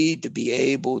need to be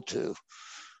able to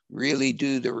really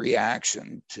do the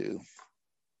reaction to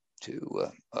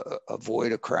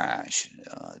avoid a crash,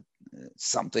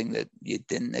 something that you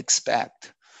didn't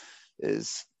expect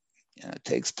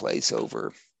takes place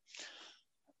over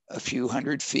a few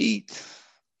hundred feet,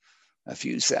 a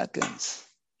few seconds.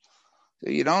 So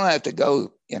you don't have to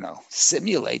go,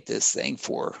 simulate this thing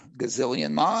for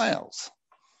gazillion miles.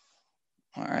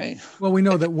 All right. Well, we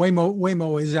know that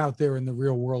Waymo is out there in the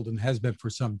real world and has been for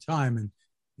some time, and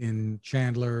in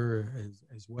Chandler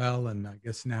as well, and I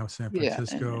guess now San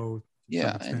Francisco.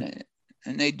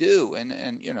 And they do, and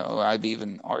I've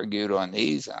even argued on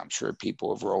these. I'm sure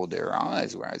people have rolled their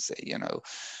eyes where I say,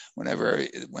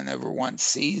 whenever one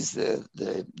sees the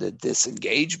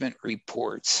disengagement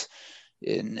reports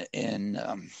in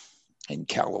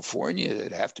California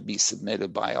that have to be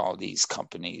submitted by all these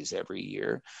companies every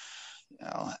year,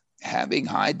 having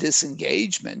high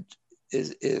disengagement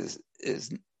is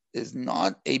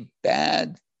not a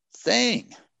bad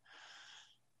thing.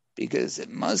 because it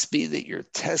must be that you're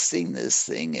testing this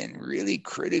thing in really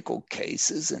critical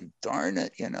cases, and darn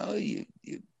it,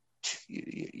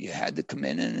 you had to come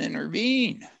in and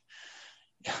intervene.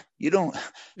 You don't.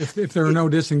 If there are no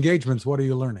disengagements, what are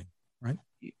you learning, right?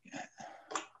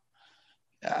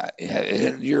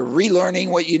 You're relearning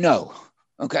what you know.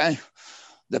 Okay.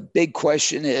 The big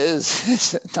question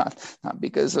is not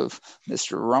because of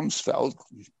Mr. Rumsfeld,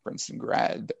 Princeton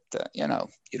grad, but you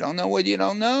don't know what you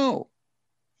don't know,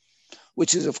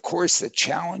 which is, of course, the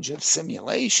challenge of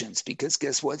simulations. Because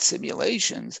guess what?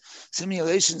 Simulations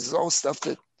is all stuff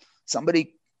that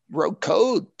somebody wrote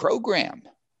code, programmed,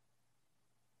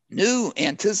 knew,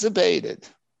 anticipated,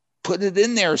 put it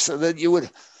in there so that you would.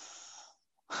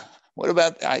 What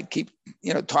about, I keep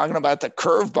talking about the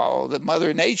curveball that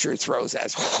Mother Nature throws at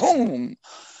us. Home,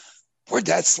 where'd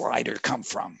that slider come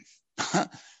from?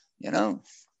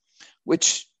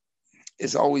 Which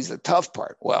is always the tough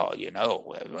part. Well,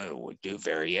 we do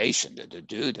variation,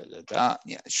 yeah,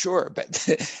 sure, but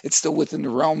it's still within the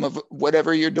realm of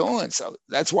whatever you're doing. So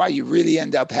that's why you really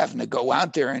end up having to go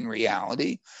out there in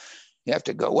reality. You have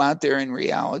to go out there in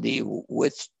reality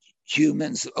with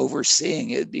humans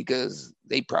overseeing it, because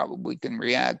they probably can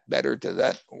react better to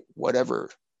that whatever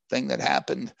thing that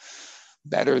happened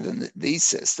better than these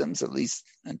systems, at least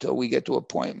until we get to a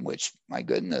point in which, my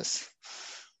goodness,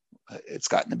 it's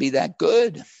gotten to be that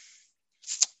good.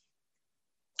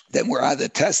 Then we're out of the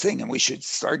testing, and we should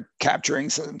start capturing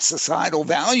some societal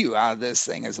value out of this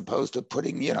thing, as opposed to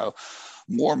putting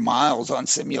more miles on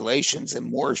simulations and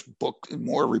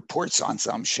more reports on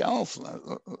some shelf.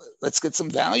 Let's get some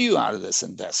value out of this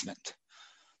investment.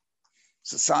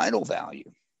 Societal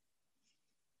value.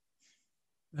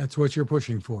 That's what you're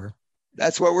pushing for.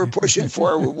 That's what we're pushing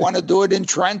for. We want to do it in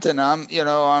Trenton.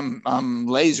 I'm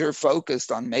laser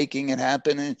focused on making it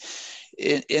happen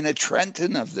in a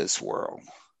Trenton of this world,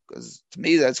 because to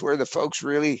me, that's where the folks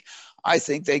really, I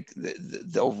think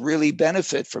they'll really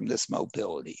benefit from this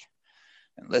mobility.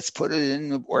 And let's put it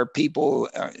in where people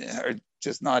are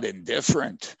just not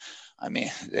indifferent. I mean,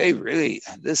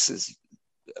 this is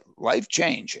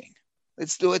life-changing.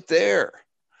 Let's do it there.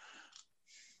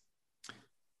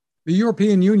 The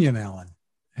European Union, Alan,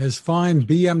 has fined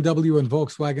BMW and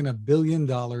Volkswagen $1 billion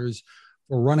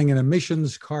for running an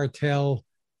emissions cartel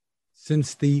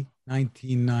since the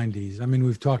 1990s. I mean,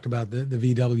 we've talked about the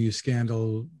VW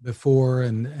scandal before,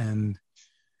 and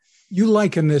you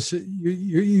liken this,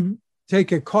 you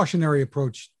take a cautionary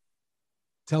approach,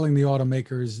 telling the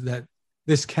automakers that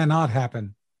this cannot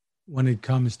happen when it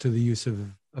comes to the use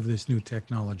of this new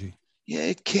technology. Yeah,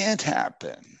 it can't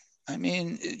happen. I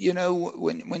mean,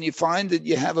 when you find that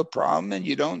you have a problem and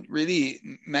you don't really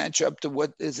match up to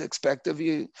what is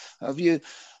expected of you,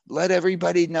 let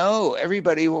everybody know.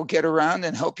 Everybody will get around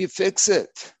and help you fix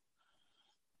it.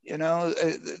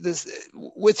 This,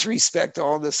 with respect to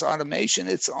all this automation,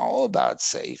 it's all about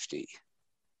safety.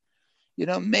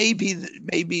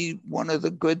 Maybe one of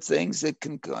the good things that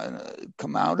can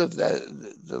come out of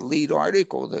the lead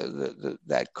article,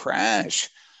 that crash,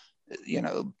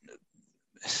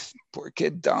 poor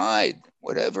kid died,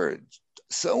 whatever.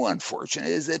 So unfortunate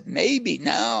is that maybe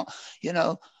now,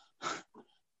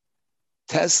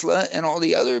 Tesla and all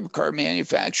the other car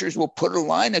manufacturers will put a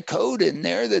line of code in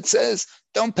there that says,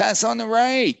 don't pass on the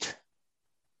right.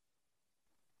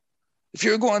 If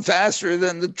you're going faster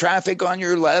than the traffic on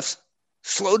your left,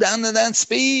 slow down to that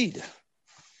speed.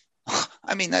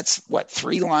 I mean, that's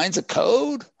 3 lines of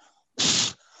code?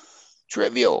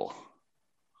 Trivial.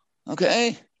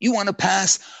 Okay. You want to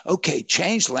pass? Okay,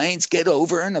 change lanes, get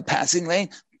over in the passing lane,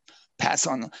 pass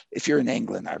on. If you're in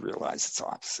England, I realize it's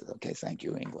opposite. Okay, thank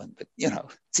you, England. But,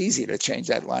 it's easy to change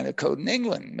that line of code in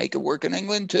England, make it work in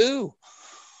England too.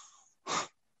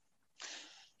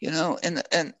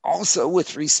 And also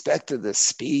with respect to the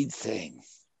speed thing,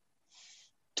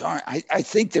 darn, I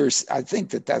think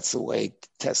that that's the way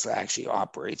Tesla actually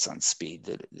operates on speed,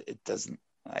 that it doesn't,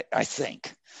 I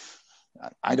think.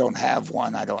 I don't have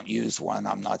one. I don't use one.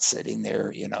 I'm not sitting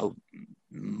there,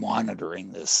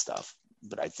 monitoring this stuff.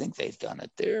 But I think they've done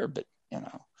it there. But,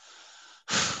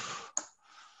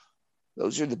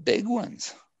 those are the big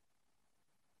ones.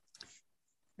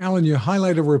 Alan, you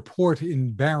highlight a report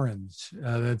in Barron's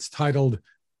that's titled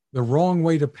 "The Wrong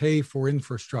Way to Pay for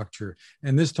Infrastructure."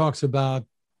 And this talks about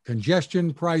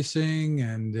congestion pricing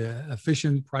and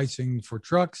efficient pricing for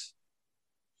trucks.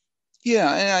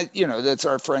 Yeah, and that's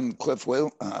our friend Cliff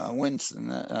Winston.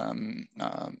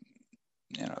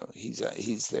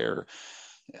 He's there.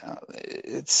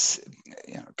 It's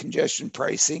congestion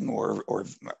pricing, or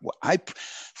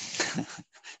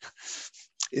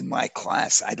in my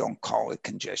class, I don't call it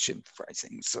congestion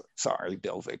pricing. So, sorry,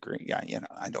 Bill Vickery. Yeah,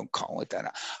 I don't call it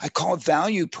that. I call it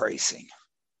value pricing.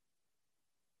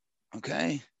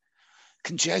 Okay.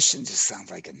 Congestion just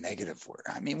sounds like a negative word.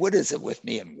 I mean, what is it with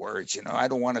me in words? I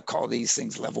don't want to call these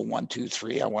things level 1, 2,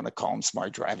 3. I want to call them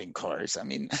smart driving cars. I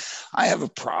mean, I have a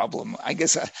problem. I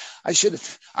guess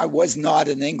I was not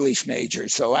an English major,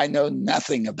 so I know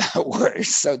nothing about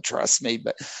words. So trust me,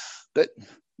 but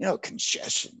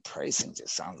congestion pricing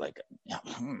just sounds like,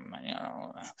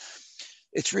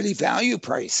 it's really value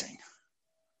pricing.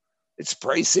 It's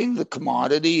pricing the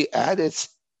commodity at its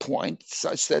point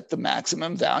such that the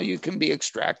maximum value can be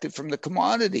extracted from the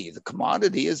commodity. The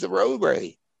commodity is the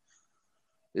roadway,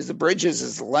 is the bridges,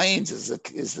 is the lanes, is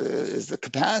the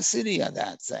capacity of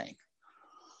that thing.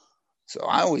 So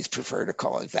I always prefer to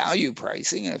call it value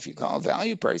pricing. And if you call it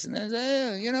value pricing, then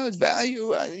it's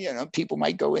value. People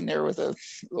might go in there with a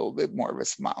little bit more of a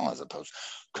smile as opposed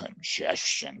to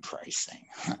congestion pricing.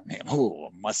 I mean,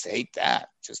 must hate that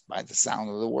just by the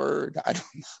sound of the word. I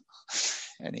don't know.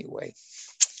 Anyway,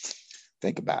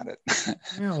 think about it.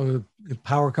 The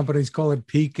power companies call it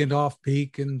peak and off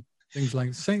peak and things like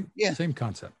the same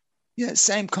concept. Yeah,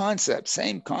 same concept,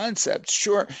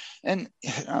 sure. And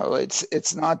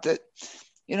it's not that,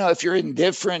 if you're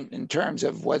indifferent in terms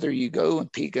of whether you go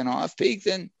and peak and off peak,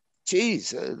 then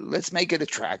let's make it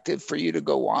attractive for you to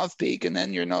go off peak, and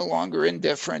then you're no longer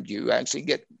indifferent. You actually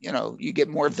get, you get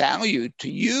more value to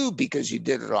you because you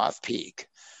did it off peak,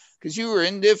 because you were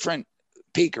indifferent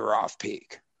peak or off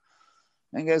peak.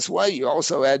 And guess what? You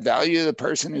also add value to the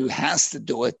person who has to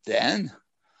do it then.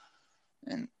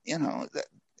 And,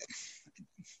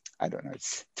 I don't know.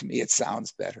 To me, it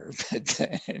sounds better. But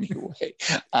anyway,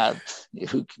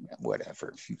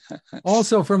 whatever.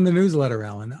 Also from the newsletter,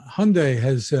 Alan, Hyundai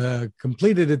has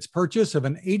completed its purchase of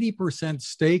an 80%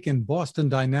 stake in Boston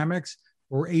Dynamics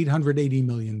for $880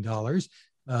 million.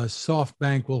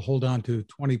 SoftBank will hold on to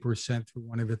 20% through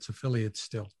one of its affiliates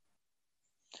still.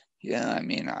 Yeah, I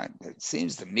mean, it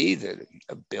seems to me that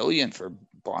 $1 billion for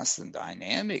Boston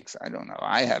Dynamics. I don't know.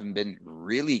 I haven't been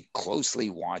really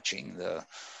closely watching the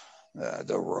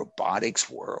robotics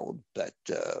world, but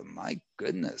my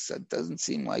goodness, that doesn't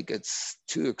seem like it's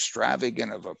too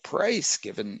extravagant of a price,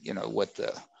 given what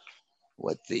the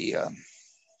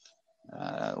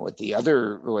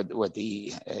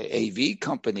AV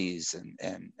companies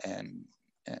and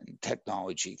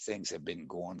technology things have been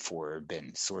going for, have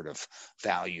been sort of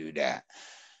valued at.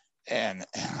 And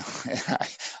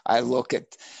I look at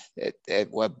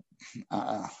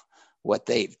what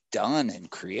they've done in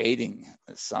creating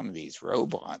some of these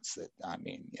robots that, I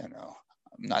mean, I'm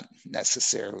not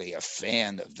necessarily a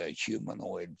fan of the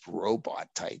humanoid robot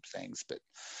type things, but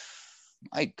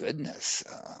my goodness,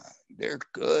 they're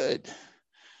good.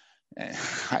 And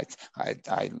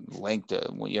I linked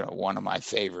one of my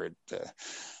favorite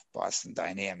Boston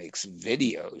Dynamics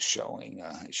videos showing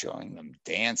them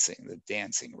dancing, the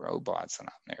dancing robots, and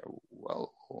I'm there.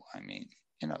 Whoa, I mean,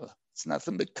 it's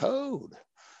nothing but code.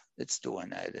 It's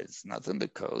doing that. It's nothing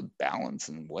but code, balance,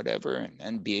 and whatever, and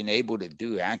then being able to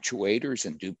do actuators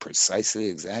and do precisely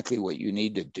exactly what you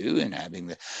need to do, and having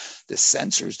the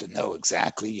sensors to know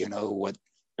exactly, what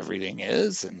everything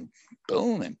is, and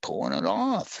boom, and pulling it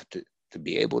off to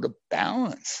be able to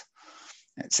balance.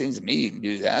 And it seems to me you can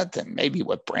do that. Then maybe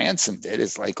what Branson did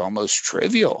is like almost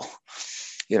trivial.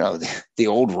 The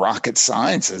old rocket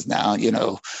science is now,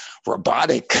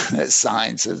 robotic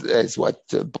science is what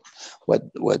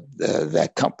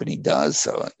that company does.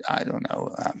 So I don't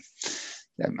know.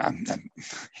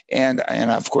 And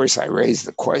of course, I raised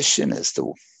the question as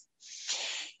to,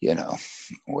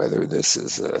 whether this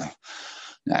is a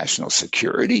national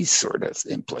security sort of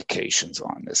implications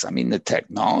on this. I mean, the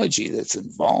technology that's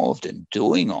involved in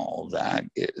doing all that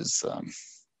is,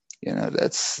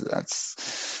 that's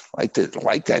like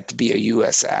that to be a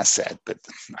U.S. asset. But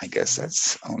I guess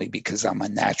that's only because I'm a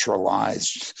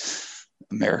naturalized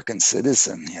American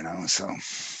citizen, so.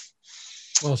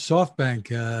 Well, SoftBank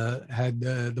had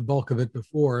the bulk of it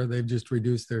before. They've just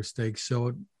reduced their stakes. So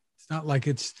it's not like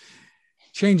it's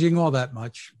changing all that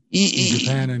much in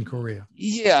Japan and Korea.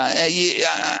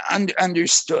 Yeah,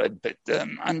 understood, but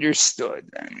understood.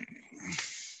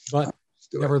 But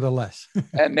nevertheless,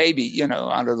 and maybe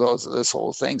out of this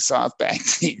whole thing,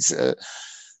 SoftBank needs.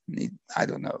 I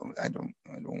don't know. I don't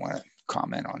want to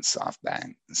comment on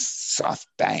SoftBank's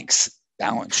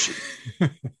balance sheet.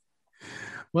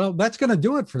 Well, that's going to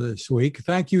do it for this week.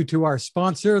 Thank you to our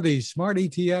sponsor, the Smart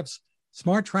ETFs,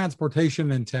 Smart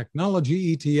Transportation and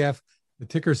Technology ETF. The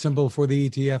ticker symbol for the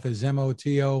ETF is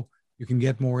MOTO. You can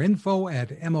get more info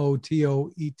at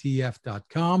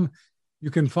motoetf.com.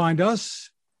 You can find us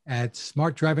at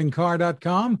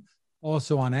smartdrivingcar.com.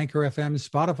 Also on Anchor FM,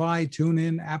 Spotify,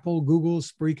 TuneIn, Apple, Google,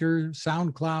 Spreaker,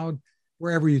 SoundCloud,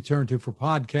 wherever you turn to for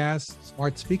podcasts.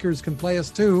 Smart speakers can play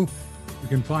us too. You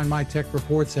can find my tech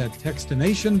reports at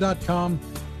techstination.com.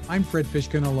 I'm Fred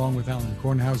Fishkin along with Alan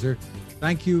Kornhauser.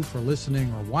 Thank you for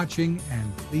listening or watching,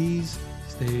 and please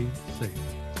stay safe.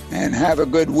 And have a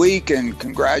good week, and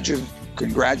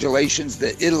congratulations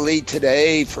to Italy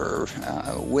today for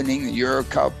winning the Euro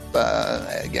Cup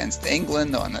against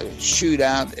England on a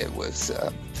shootout. It was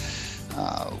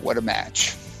what a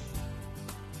match.